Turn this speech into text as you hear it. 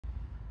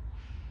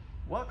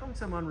Welcome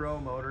to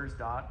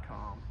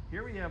MonroeMotors.com.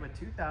 Here we have a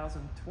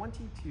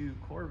 2022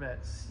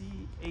 Corvette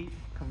C8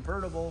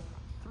 convertible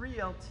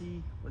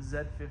 3LT with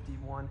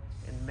Z51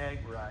 and mag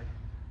ride.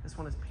 This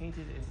one is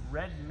painted in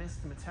red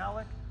mist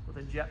metallic with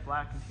a jet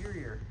black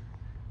interior.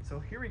 So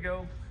here we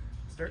go,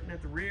 starting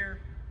at the rear.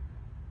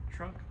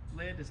 Trunk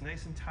lid is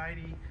nice and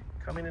tidy.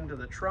 Coming into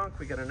the trunk,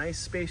 we got a nice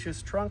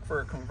spacious trunk for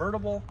a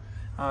convertible.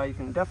 You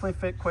can definitely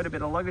fit quite a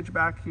bit of luggage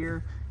back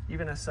here,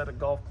 even a set of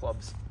golf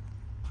clubs.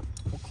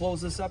 We'll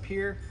close this up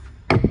here,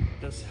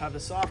 just have the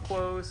soft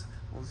close.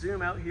 We'll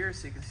zoom out here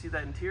so you can see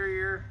that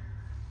interior.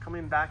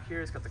 Coming back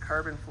here, it's got the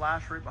carbon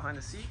flash right behind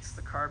the seats,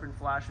 the carbon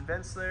flash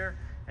vents there,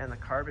 and the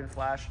carbon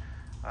flash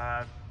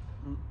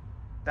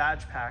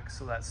badge pack,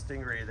 so that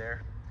Stingray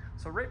there.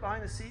 So right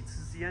behind the seats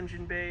is the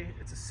engine bay.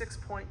 It's a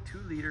 6.2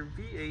 liter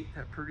V8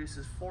 that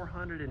produces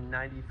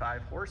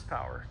 495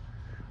 horsepower.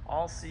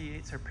 All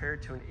C8s are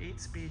paired to an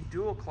 8-speed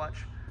dual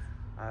clutch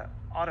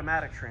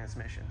automatic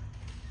transmission.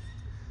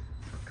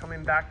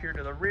 Coming back here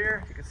to the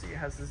rear, you can see it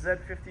has the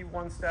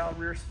Z51 style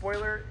rear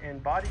spoiler in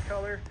body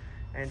color,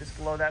 and just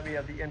below that we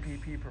have the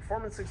NPP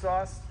performance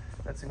exhaust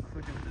that's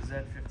included with the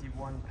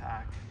Z51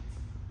 pack.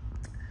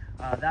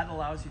 That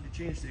allows you to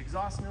change the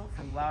exhaust note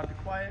from loud to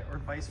quiet or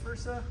vice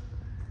versa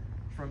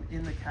from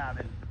in the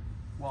cabin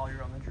while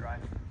you're on the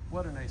drive.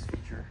 What a nice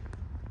feature.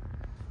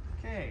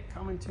 Okay,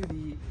 coming to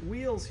the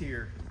wheels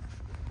here.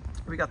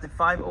 We got the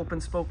 5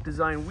 open spoke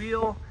design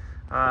wheel.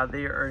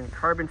 They are in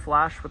carbon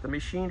flash with a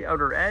machined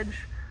outer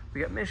edge. We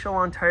got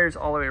Michelin tires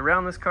all the way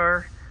around this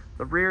car.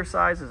 The rear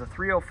size is a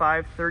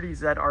 305/30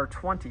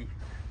 ZR20.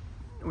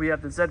 We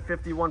have the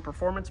Z51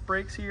 performance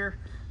brakes here,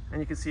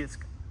 and you can see it's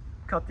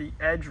got the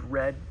edge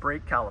red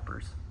brake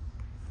calipers.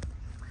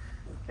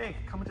 Okay,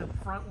 coming to the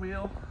front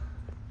wheel.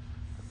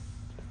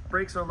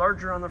 Brakes are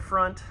larger on the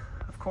front,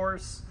 of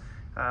course.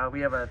 We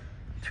have a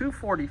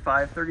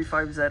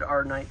 245/35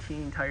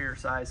 ZR19 tire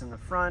size in the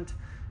front.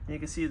 And you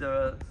can see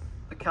the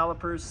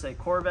calipers say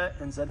Corvette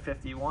and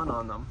Z51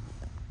 on them.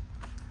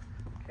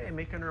 Okay,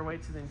 making our way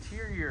to the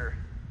interior.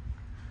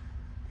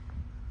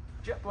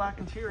 Jet black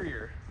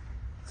interior.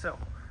 So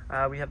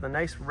we have the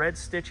nice red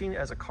stitching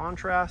as a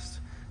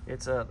contrast.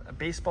 It's a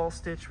baseball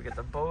stitch. We got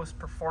the Bose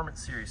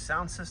Performance Series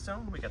sound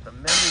system. We got the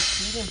memory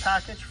seating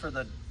package for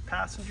the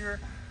passenger,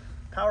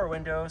 power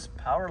windows,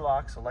 power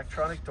locks,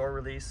 electronic door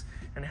release,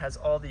 and it has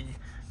all the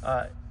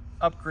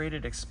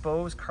upgraded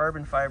exposed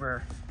carbon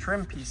fiber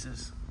trim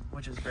pieces,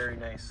 which is very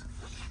nice.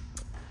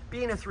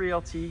 Being a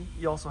 3LT,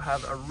 you also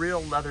have a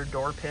real leather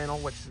door panel,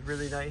 which is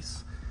really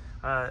nice,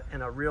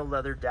 and a real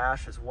leather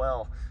dash as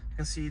well. You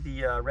can see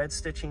the red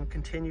stitching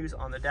continues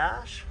on the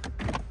dash.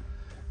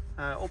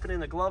 Opening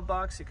the glove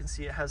box, you can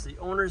see it has the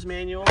owner's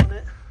manual in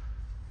it.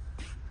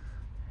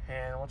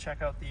 And we'll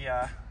check out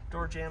the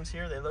door jambs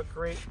here. They look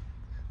great.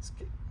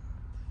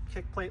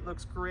 Kick plate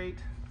looks great.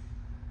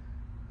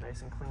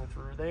 Nice and clean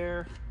through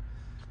there.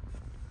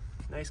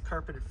 Nice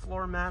carpeted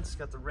floor mats.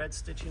 Got the red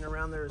stitching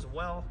around there as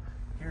well.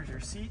 Here's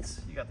your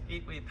seats. You got the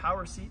 8-way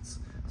power seats.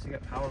 So you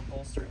got power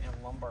bolster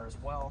and lumbar as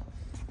well.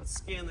 Let's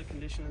scan the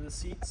condition of the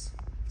seats.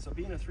 So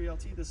being a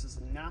 3LT, this is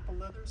Napa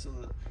leather, so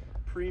the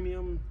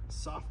premium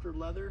softer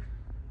leather.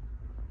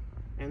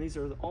 And these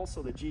are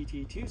also the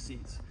GT2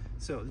 seats.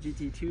 So the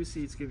GT2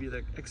 seats give you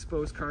the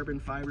exposed carbon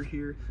fiber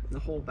here, and the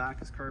whole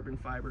back is carbon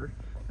fiber,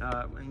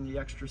 and the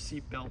extra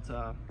seat belt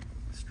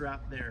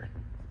strap there.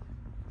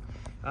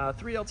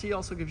 3LT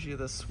also gives you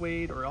the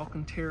suede or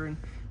Alcantara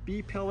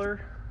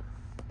B-pillar,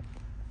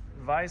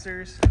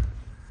 visors,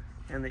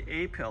 and the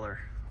A-pillar.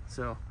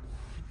 So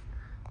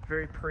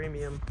very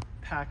premium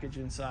package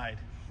inside.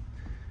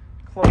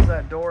 Close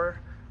that door,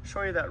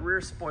 show you that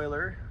rear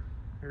spoiler.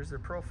 Here's the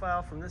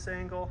profile from this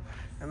angle,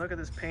 and look at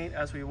this paint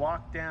as we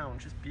walk down,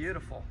 just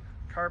beautiful.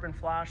 Carbon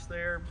flash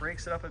there,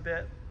 breaks it up a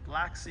bit,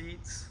 black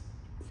seats,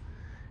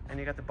 and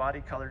you got the body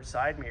colored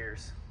side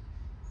mirrors.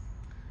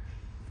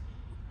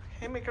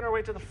 Okay, making our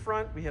way to the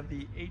front, we have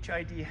the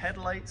HID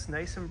headlights,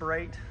 nice and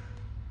bright.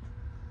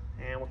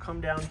 And we'll come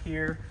down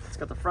here. It's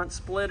got the front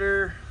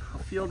splitter. I'll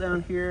feel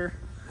down here.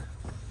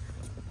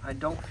 I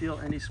don't feel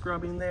any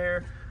scrubbing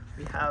there.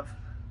 We have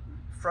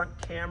front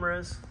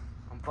cameras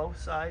on both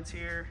sides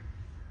here.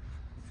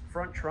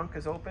 Front trunk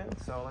is open,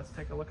 so let's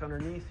take a look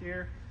underneath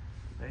here.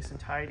 Nice and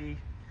tidy.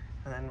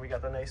 And then we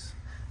got the nice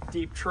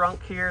deep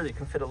trunk here that you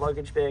can fit a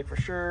luggage bag for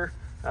sure.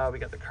 We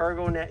got the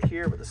cargo net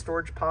here with the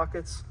storage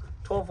pockets.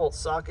 12-volt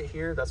socket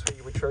here, that's where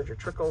you would charge your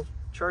trickle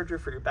charger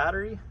for your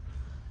battery.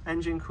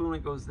 Engine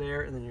coolant goes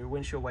there, and then your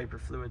windshield wiper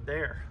fluid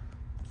there.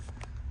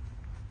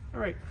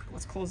 All right,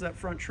 let's close that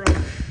front trunk.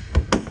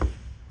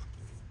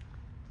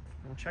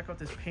 And check out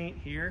this paint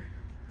here.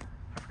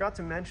 I forgot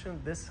to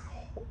mention this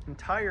whole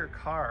entire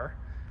car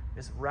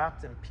is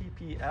wrapped in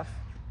PPF,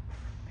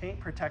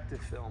 paint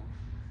protective film.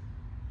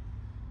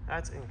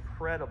 That's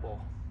incredible.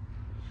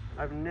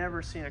 I've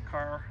never seen a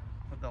car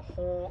with the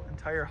whole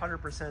entire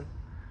 100%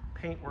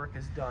 paint work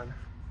is done.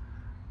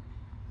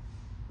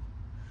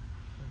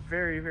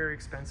 Very, very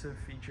expensive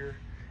feature,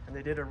 and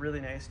they did a really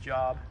nice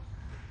job.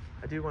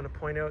 I do want to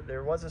point out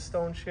there was a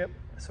stone chip,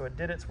 so it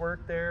did its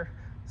work there.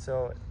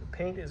 So the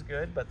paint is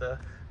good, but the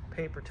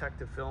paint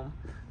protective film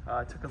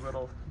took a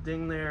little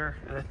ding there,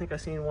 and I think I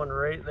seen one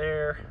right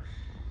there,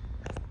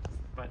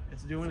 but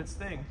it's doing its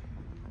thing.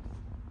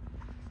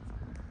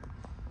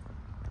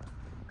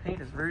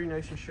 Paint is very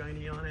nice and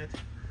shiny on it.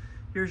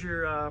 Here's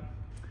your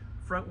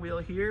front wheel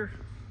here.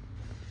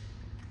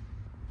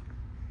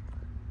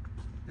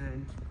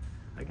 And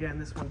again,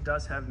 this one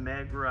does have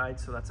mag ride,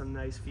 so that's a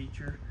nice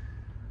feature.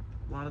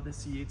 A lot of the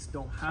C8s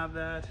don't have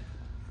that.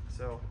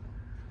 So,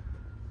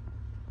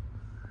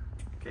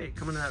 okay,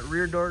 coming to that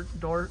rear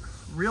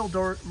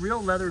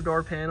real leather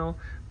door panel,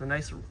 the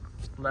nice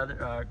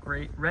leather,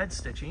 great red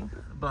stitching.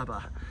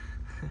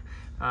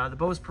 The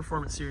Bose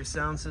Performance Series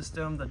sound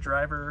system, the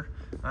driver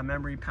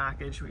memory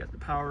package. We got the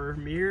power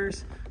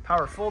mirrors,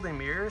 power folding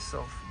mirrors.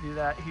 So do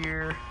that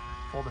here,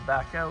 fold it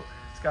back out.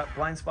 It's got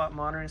blind spot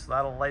monitoring, so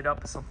that'll light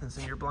up if something's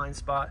in your blind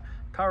spot.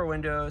 Power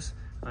windows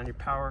on your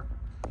power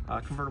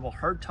convertible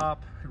hardtop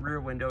rear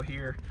window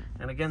here.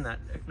 And again, that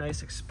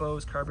nice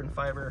exposed carbon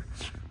fiber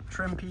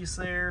trim piece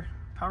there.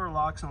 Power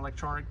locks and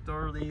electronic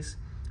door release,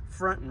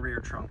 front and rear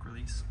trunk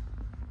release.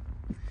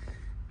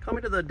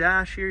 Coming to the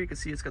dash here, you can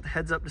see it's got the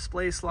heads-up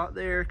display slot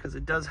there because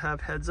it does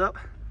have heads-up.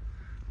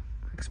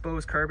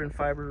 Exposed carbon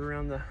fiber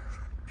around the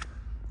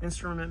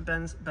instrument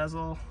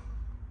bezel.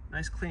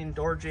 Nice clean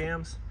door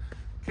jambs.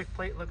 Kick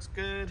plate looks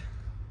good.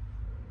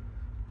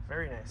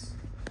 Very nice.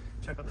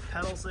 Check out the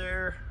pedals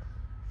there.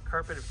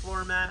 Carpeted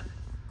floor mat.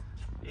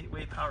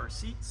 8-way power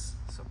seats,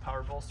 so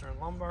power bolster and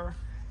lumbar.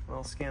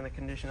 We'll scan the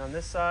condition on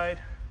this side.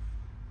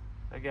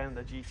 Again,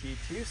 the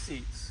GT2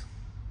 seats.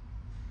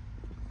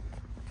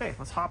 Okay,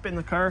 let's hop in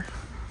the car.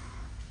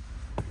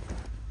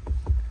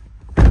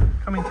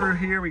 Coming through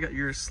here, we got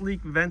your sleek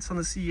vents on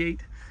the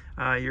C8,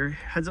 your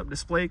heads-up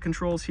display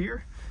controls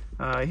here.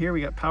 Here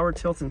we got power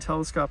tilt and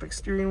telescopic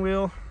steering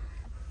wheel,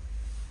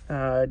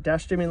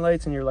 dash dimming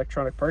lights, and your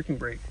electronic parking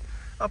brake.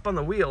 Up on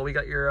the wheel, we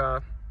got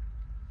your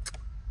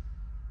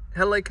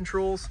headlight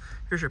controls.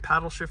 Here's your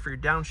paddle shift for your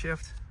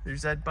downshift. Your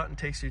Z button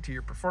takes you to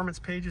your performance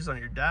pages on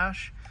your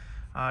dash.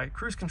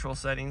 Cruise control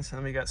settings, and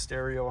then we got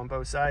stereo on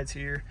both sides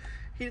here.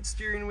 Heated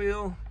steering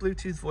wheel,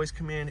 Bluetooth voice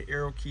command,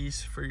 arrow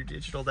keys for your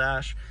digital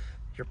dash,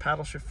 your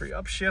paddle shift for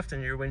your upshift,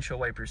 and your windshield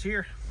wipers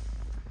here.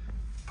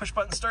 Push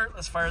button start,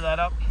 let's fire that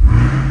up.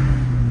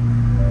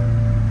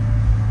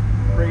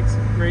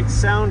 Great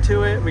sound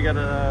to it. We got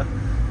a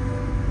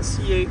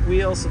C8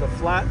 wheel, so the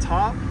flat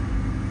top,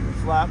 the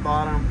flat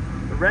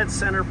bottom, the red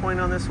center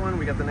point on this one.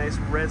 We got the nice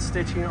red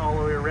stitching all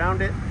the way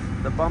around it.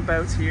 The bump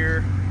outs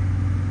here,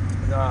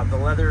 the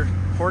leather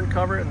horn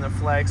cover, and the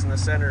flags in the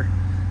center.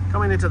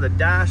 Coming into the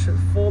dash,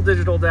 full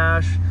digital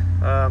dash.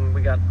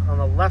 We got on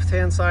the left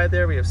hand side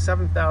there, we have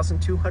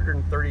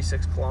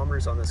 7,236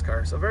 kilometers on this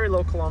car. So very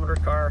low kilometer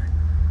car.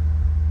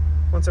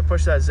 Once I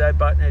push that Z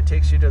button, it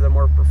takes you to the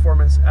more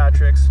performance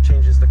attributes,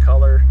 changes the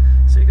color.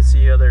 So you can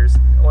see there's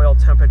oil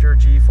temperature,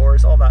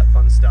 G-force, all that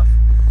fun stuff.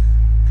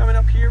 Coming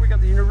up here, we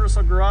got the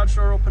universal garage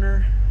door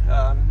opener.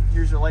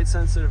 Here's your light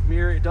sensitive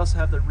mirror. It does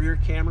have the rear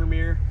camera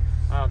mirror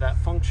that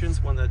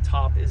functions when the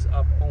top is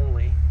up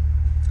only.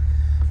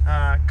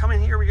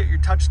 Coming here, we got your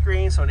touch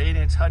screen, so an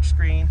 8-inch touch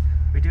screen.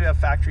 We do have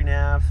factory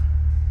nav,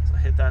 so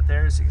hit that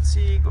there so you can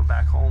see. Go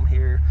back home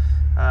here.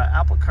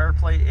 Apple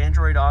CarPlay,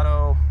 Android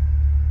Auto,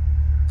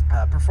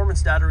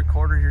 performance data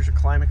recorder. Here's your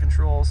climate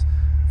controls.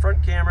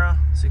 Front camera,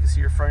 so you can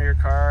see your front of your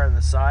car and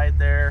the side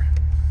there.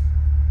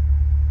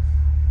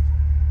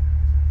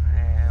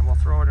 And we'll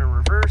throw it in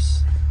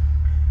reverse.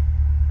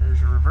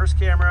 There's your reverse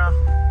camera.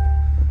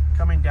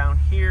 Coming down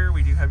here,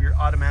 we do have your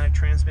automatic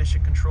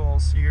transmission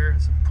controls here.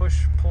 It's a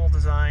push-pull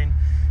design.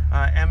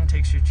 M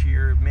takes you to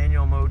your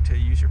manual mode to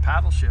use your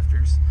paddle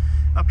shifters.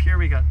 Up here,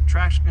 we got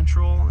traction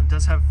control. It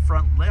does have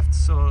front lift,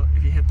 so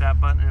if you hit that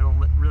button, it'll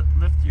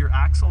lift your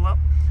axle up.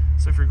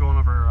 So if you're going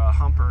over a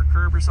hump or a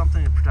curb or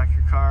something to protect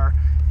your car,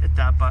 hit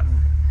that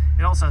button.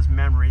 It also has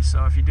memory,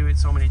 so if you do it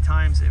so many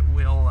times, it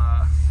will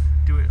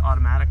do it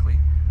automatically.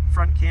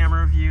 Front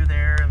camera view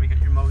there, and we got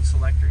your mode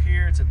selector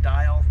here. It's a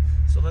dial.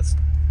 So let's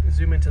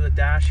zoom into the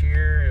dash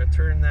here,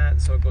 turn that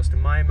so it goes to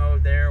my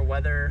mode there,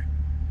 weather,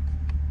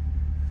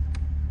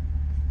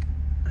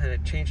 and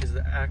it changes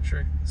the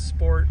actrix,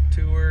 sport,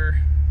 tour,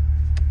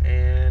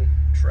 and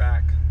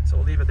track. So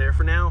we'll leave it there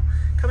for now.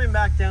 Coming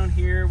back down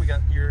here, we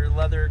got your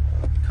leather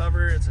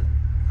cover. It's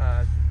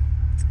a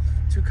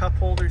 2 cup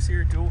holders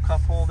here, dual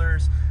cup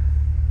holders.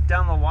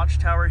 Down the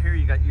watchtower here,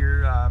 you got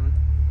your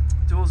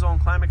dual zone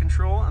climate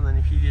control, and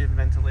then heated and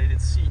ventilated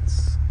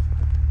seats.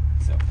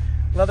 So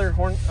leather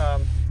horn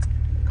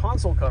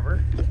console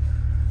cover,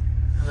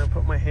 and I'll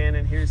put my hand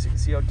in here so you can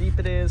see how deep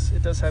it is.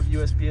 It does have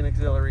USB and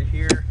auxiliary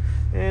here,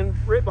 and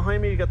right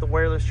behind me you got the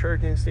wireless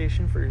charging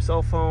station for your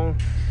cell phone,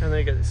 and then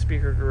you got the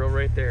speaker grill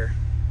right there.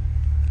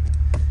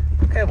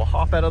 Okay, we'll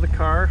hop out of the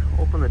car,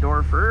 open the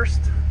door first,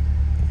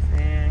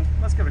 and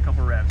let's give it a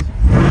couple revs.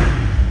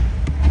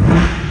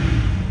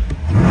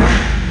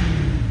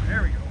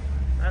 There we go.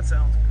 That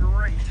sounds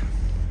great.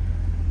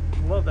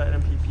 Love that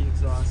MPP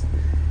exhaust.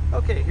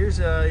 Okay, here's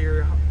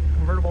your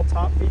convertible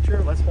top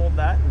feature. Let's hold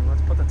that and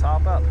let's put the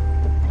top up.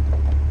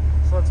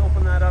 So let's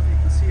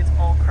see it's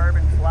all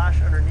carbon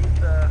flash underneath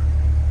the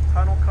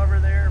tunnel cover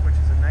there, which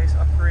is a nice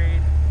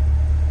upgrade.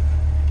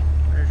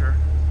 There's your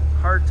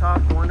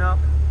hardtop going up.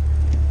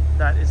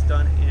 That is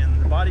done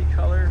in the body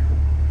color,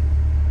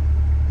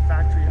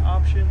 factory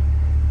option.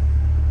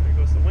 There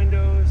goes the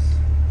windows.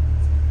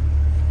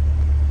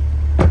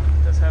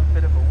 It does have a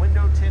bit of a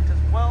window tint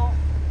as well.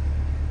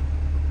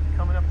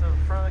 Coming up to the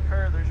front of the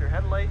car, there's your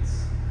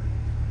headlights.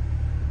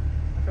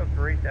 Look how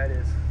great that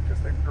is.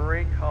 Just a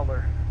great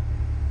color.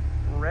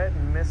 Red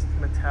mist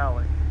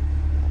metallic.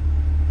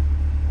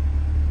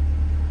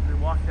 As we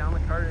walk down the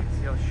car, you can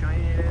see how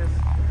shiny it is.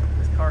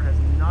 This car has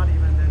not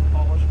even been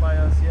polished by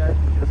us yet.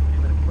 We just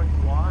give it a quick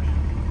wash.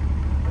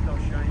 Look how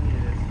shiny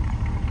it is.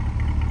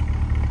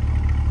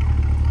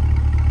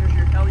 Here's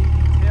your LED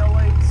tail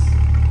lights.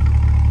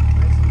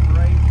 Nice and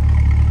bright.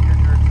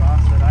 Here's your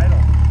exhaust at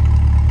idle.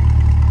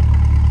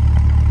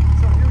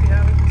 So here we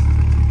have it. This is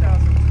a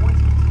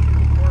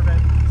 2022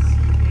 Corvette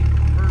C8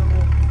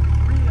 convertible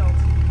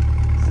 3LT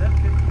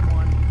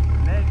Z51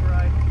 mag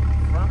ride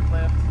front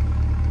lift,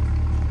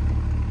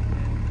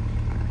 and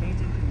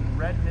painted in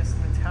red mist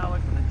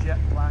metallic with a jet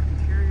black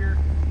interior.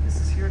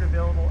 This is here and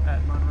available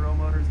at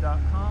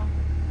monroemotors.com.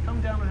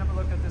 Come down and have a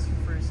look at this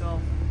one for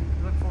yourself.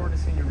 We look forward to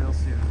seeing you real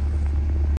soon.